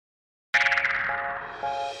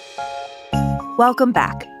Welcome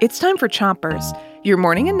back. It's time for Chompers, your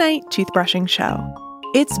morning and night toothbrushing show.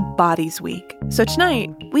 It's Bodies Week, so tonight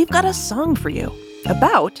we've got a song for you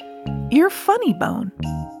about your funny bone.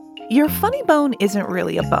 Your funny bone isn't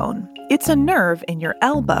really a bone. It's a nerve in your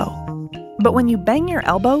elbow. But when you bang your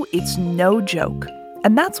elbow, it's no joke.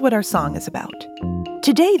 And that's what our song is about.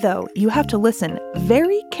 Today, though, you have to listen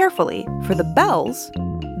very carefully for the bells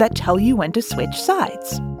that tell you when to switch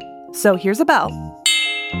sides. So here's a bell.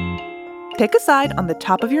 Pick a side on the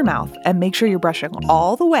top of your mouth and make sure you're brushing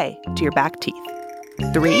all the way to your back teeth.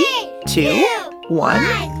 3, 2,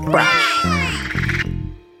 1, brush.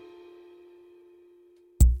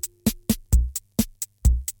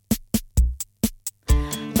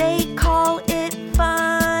 They call it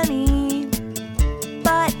funny,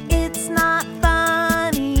 but it's not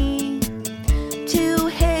funny to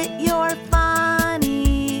hit your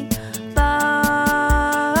funny bone.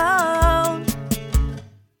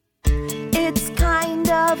 It's kind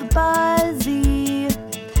of buzzy.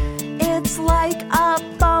 It's like a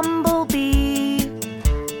bumblebee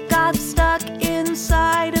got stuck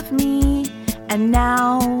inside of me, and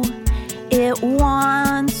now it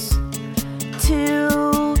wants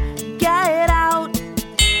to get out.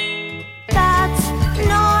 That's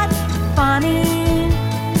not funny.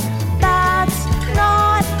 That's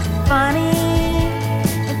not funny.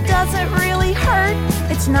 It doesn't really hurt.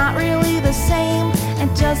 It's not really the same.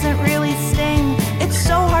 It doesn't really sting. It's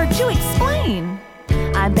so hard to explain.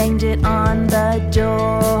 I banged it on the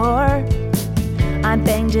door. I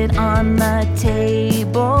banged it on the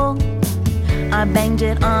table. I banged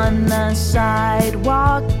it on the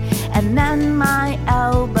sidewalk. And then my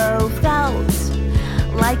elbow felt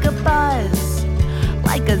like a buzz,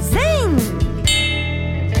 like a zing.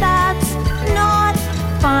 That's not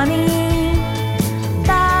funny.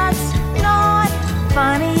 That's not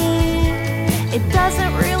funny. It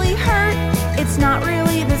doesn't really hurt. It's not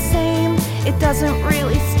really the same. It doesn't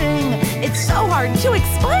really sting. It's so hard to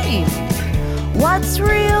explain. What's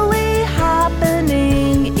really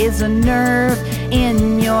happening is a nerve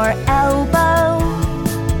in your elbow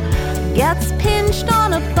gets pinched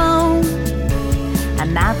on a bone,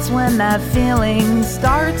 and that's when that feeling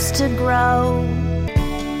starts to grow.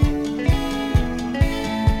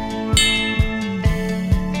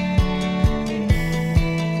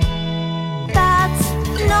 That's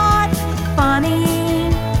not funny.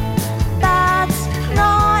 That's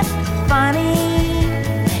not funny.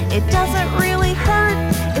 It doesn't really hurt.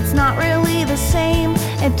 It's not really the same.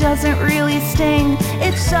 It doesn't really sting.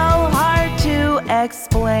 It's so hard to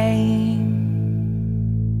explain.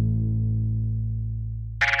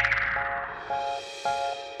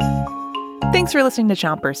 Thanks for listening to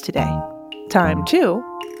Chompers today. Time 2,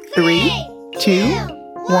 3, 2,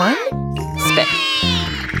 1, spit.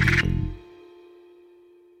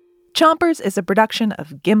 Chompers is a production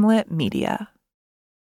of Gimlet Media.